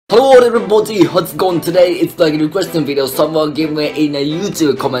Hello everybody, how's it going today? It's like a question video. Someone gave me in a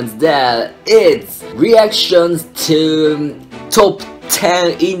YouTube comments there. It's reactions to top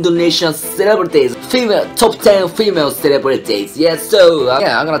 10 Indonesian celebrities, top 10 female celebrities. Yeah, so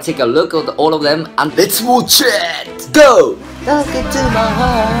yeah, I'm gonna take a look at all of them and let's watch it. Go! Look into my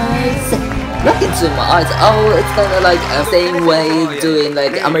eyes. Look into my eyes. Oh, it's kind of like the same way doing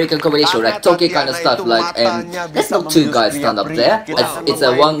like American comedy show, like talking kind of stuff. Like there's not two guys stand up there. It's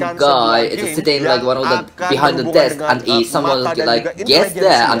a one guy. It's sitting like one of the behind the desk, and someone like gets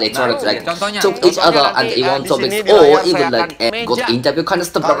there, and they try to like talk each other and on topics, or even like go to interview kind of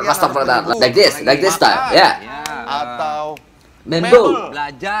stuff like that, like this style. Yeah. Membo,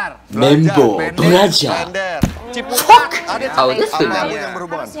 belajar. Fuck! Oh, this female.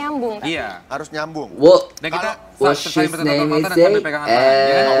 Harus nyambung. Iya. Harus nyambung. What his name is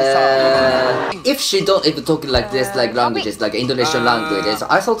if she don't even talking like this, like languages, like Indonesian languages,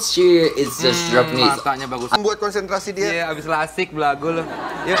 I thought she is just Japanese. Matanya bagus. Buat konsentrasi dia. Iya, abis lasik belagu lo.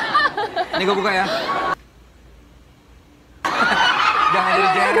 Yuk. Ini gue buka ya. Jangan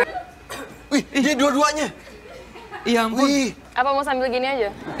dijeret. Wih, dia dua-duanya. Iya ampun. Apa mau sambil gini aja?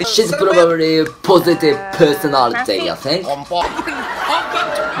 She's probably positive personality, I think. Kompok.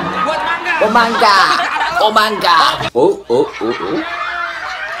 Buat mangga. Oh mangga. Oh mangga. Oh.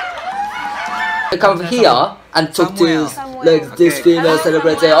 I come here and talk to like this female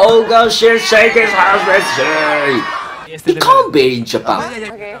celebrity. Oh gosh, she's shaking her head. It can't be in Japan.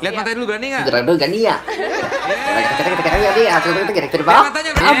 Lihat matanya dulu, berani nggak? Berani ya?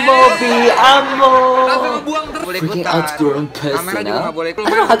 Freaking outgrown person. I don't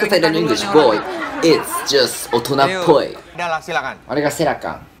know how to say that in English, boy. It's just otona poi. Udah, silakan.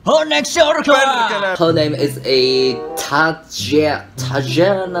 silakan. Oh, next her name is a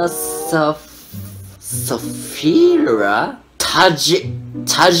Tajana Safira.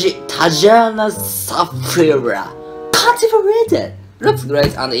 Tajana Safira. Can't even read it. Looks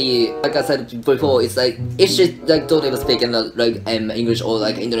great, and like I said before, it's like if she like don't even speak in like English or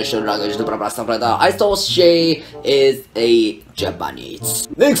like Indonesian language, blah blah stuff like that. I thought she is a Japanese.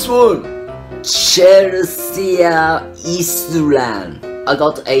 Next one, Chelsea Islan. I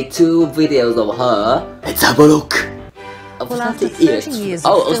got two videos of her. Let's have a look. Well, after 30 years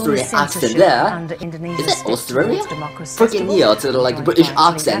oh, of Australian film accent censorship there. under Indonesia's Is it Australia? democracy Freaking near to the like British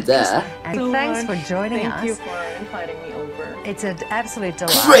accent there. And thanks for joining us. Thank you for inviting me over. It's an absolute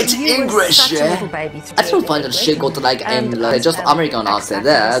delight. Great You were English, such a yeah. little baby I don't find that she got like just American accent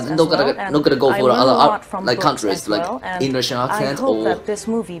there. Not gonna go for other like countries like Indonesian accent or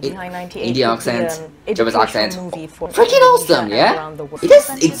Indian accent, Japanese accent. Freaking awesome, yeah. It is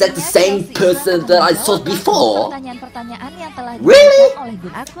exactly the same person that I saw before. Really?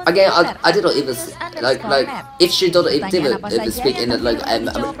 Again, I didn't even like if she don't even speak in like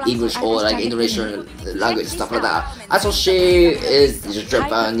English or like Indonesian language stuff like that. I thought she is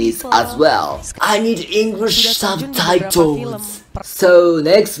Japanese as well. I need English subtitles. So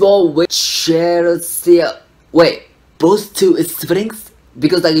next one with Chelsea. Wait, both two is siblings?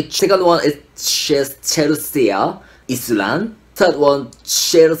 Because like the second one is Chelsea Islan. Third one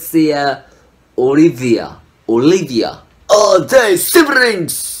Chelsea Olivia. Oh, they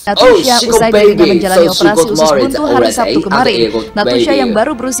siblings! Natusha usai dirinya menjalani operasi usus buntu hari Sabtu kemarin. Natusha yang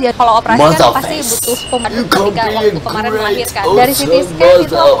baru berusia, kalau operasi kan pasti butuh pembantu ketika waktu kemarin melahirkan. Dari CT scan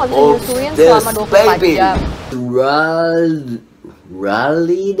itu aku harus menyusuin selama 24 jam.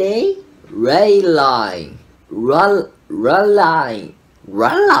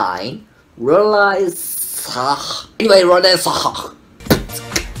 Anyway,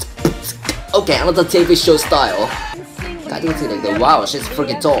 okay, another TV show style. I didn't see like the wow, she's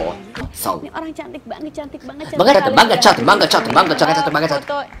freaking tall. So, Orang cantik banget.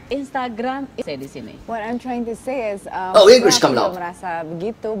 Foto Instagram saya di sini. What I'm trying to say is, oh, English coming out. Merasa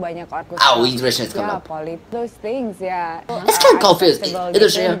begitu banyak artis. Oh, English is coming out. Those things, yeah. It's kind of confused.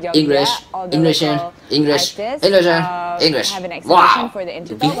 English. Wow.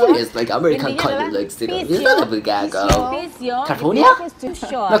 The behavior is like American kind of like still. It's not a big guy go. California?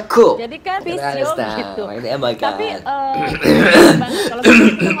 Not cool. Jadi kan I understand. Oh my god. Tapi kalau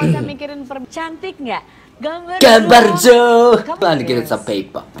kita nggak usah mikirin cantik nggak? Gambar Jo. Plan to give it some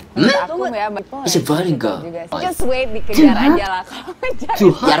paper. Aku ya, It's a very good. Just wait, dikejar aja lah.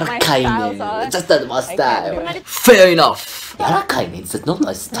 Yarakai ne. Just not my style. Fair enough. Yarakai ne. It's not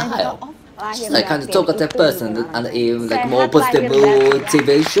my style. She's like kind of talkative person and even like more positive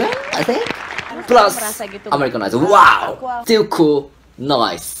motivation, I think. Plus Americanized. Wow. Still cool.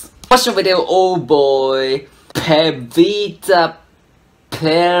 Nice. Question video. Oh boy. Pevita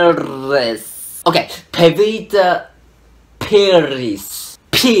Perez. Okay, Pevita Perez.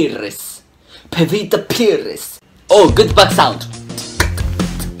 Pires. Pevita Pires. Oh, good back sound.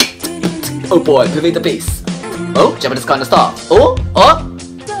 Oh boy, Pevita Peace. Oh, Japanese kind of star. Oh.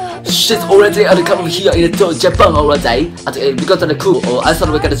 She's already undercover here in Japan already. Because of the cool, I thought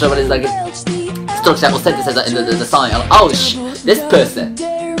we got the Japanese like structure or sentence in the sign. Oh, this person.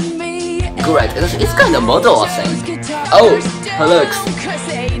 Great, it's kind of model, I think. Oh, her looks.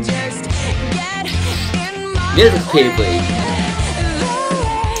 Music PV.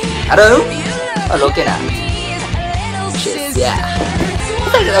 Hello? Oh, look at that. She's, yeah.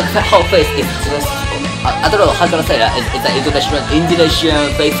 I think her whole face is just, I don't know how can I say that. It's an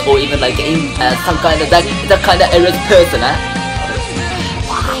Indonesian face or even like some kind of that kind of Arab person, huh?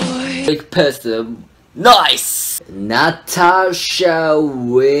 Big person. Nice! Natasha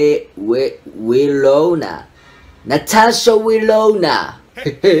Wilona. Natasha Wilona.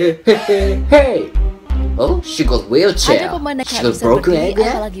 Hey. Oh, she got wheelchair. She got broken egg.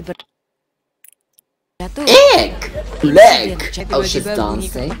 Egg! Leg! Oh, she's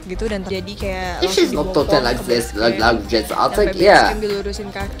dancing. If she's not talking like this, like just I think, yeah.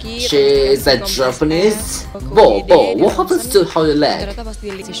 She is a Japanese. Bo, what happens to her leg?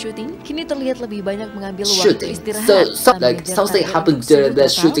 Shooting. So like something happened during the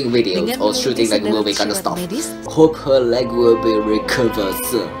shooting videos or shooting like movie kind of stuff. Hope her leg will be recovered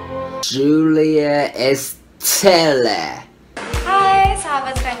soon. Julia Estelle. Hai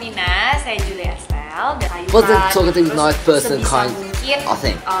sahabat Femina, saya Julia Estelle. Was it talkative nice person kind? I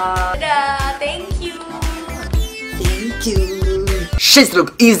think. Thank you. Thank you. She's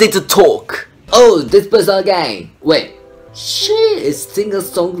look easy to talk. Oh, this person again. Wait, she is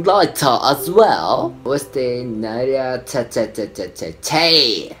singer-songwriter as well. What's the Nadia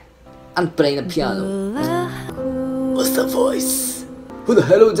Tay? I'm playing the piano. What's the voice? Who the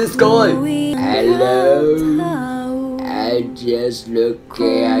hell is this guy? Hello. I just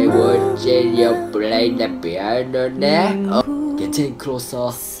looking, I watching you play the piano now. Oh, getting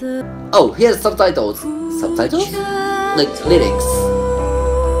closer. Oh, here's subtitles. Subtitles? Like lyrics.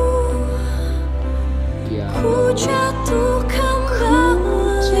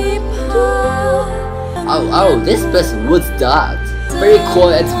 Oh, this person, what's that? Very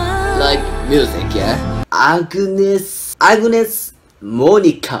quiet, like music, yeah? Agnes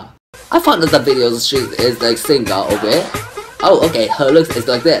Monica. I found that the videos she is like singer, okay? Oh, okay, her looks is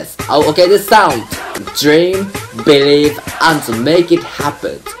like this. Oh, okay, this sound. Dream, believe, and to make it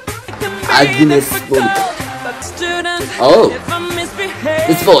happen. Agnes Monica. Oh,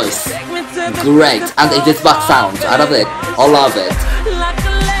 this voice. Great, and it is back sound. I love it. I love it.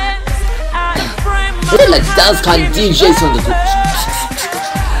 They're like dance kind of DJs on the group.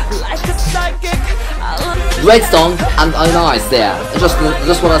 Great song and nice there. It's just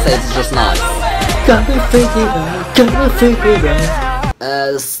what I say. It's just nice.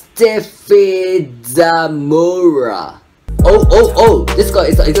 Steffi Zamora. Oh, this guy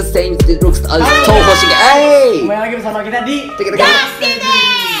is the same. It looks Toho Shige. Hey! Kembali lagi bersama kita di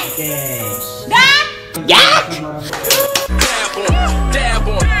Yak!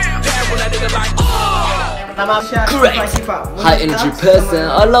 Great! High energy person,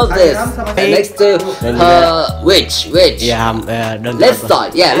 I love this. Next to which? Left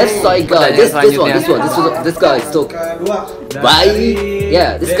side, yeah, left side guy. This guy is talking. Right?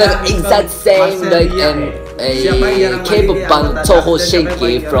 Yeah, this guy is exact same like a K-pop band Toho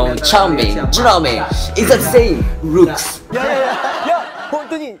Shinki from Charming. Do you know what I mean? Exact same looks.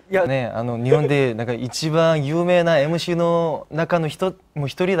 ね、日本でなんか一番有名な MC の中の一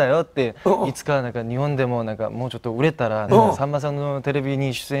人だよっていつかなんか日本でもなんかもうちょっと売れたらさんまさんのテレビ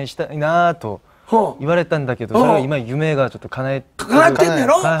に出演したいなと言われたんだけど、それが今夢がちょっと叶ってんだ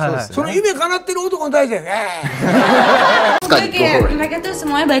ろ。その夢叶ってる男の大事だよね。Mereka tuh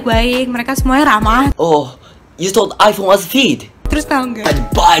semuanya baik-baik, mereka semuanya ramah. Oh, you thought iPhone was feed? Terus tahu nggak? I'd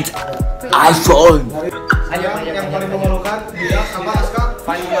buy iPhone.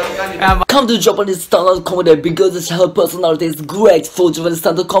 Come to Japanese stand-up comedy because her personality is great for Japanese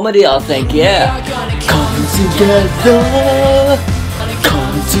stand-up comedy, I think, yeah. Come together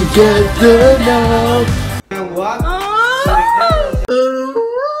now.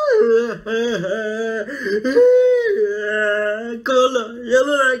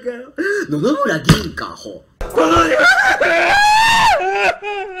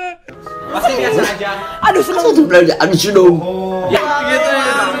 Masih biasa aja. Aduh, seneng.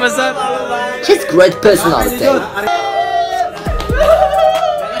 She's great personality.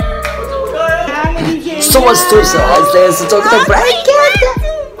 So much to say, to talk to break it.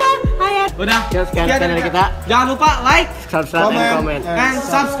 Udah. Sekian dari kita. Jangan lupa like, Subscribe and comment. and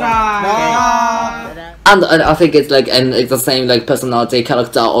subscribe. And I think it's like it's the same like personality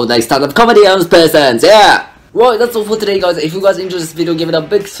character or like stand-up comedians persons. Yeah. Right, that's all for today, guys. If you guys enjoyed this video, give it a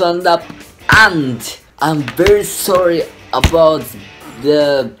big thumbs up. And I'm very sorry about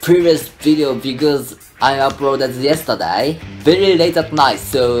the previous video because I uploaded yesterday very late at night.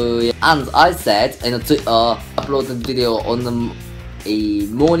 So and I said in a uploaded video on a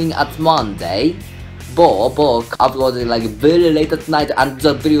morning at Monday. But uploaded like very late at night and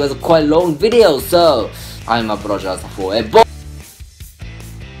the video was quite long video, so I'm apologize for it. But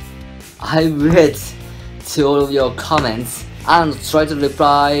I read to all of your comments and try to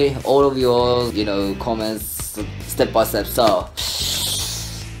reply all of your comments step by step, so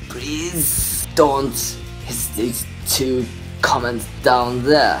please don't hesitate to comment down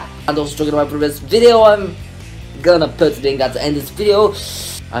there. And also checking my previous video, I'm gonna put the link at the end of this video.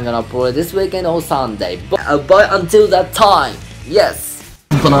 I'm gonna upload it this weekend or Sunday. But until that time, yes.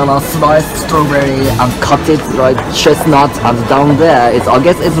 Banana sliced strawberry and cut it like chestnut, and down there it's I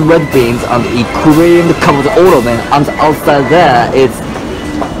guess it's red beans and a cream covered all of it, and outside there it's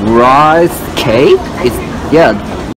rice cake. It's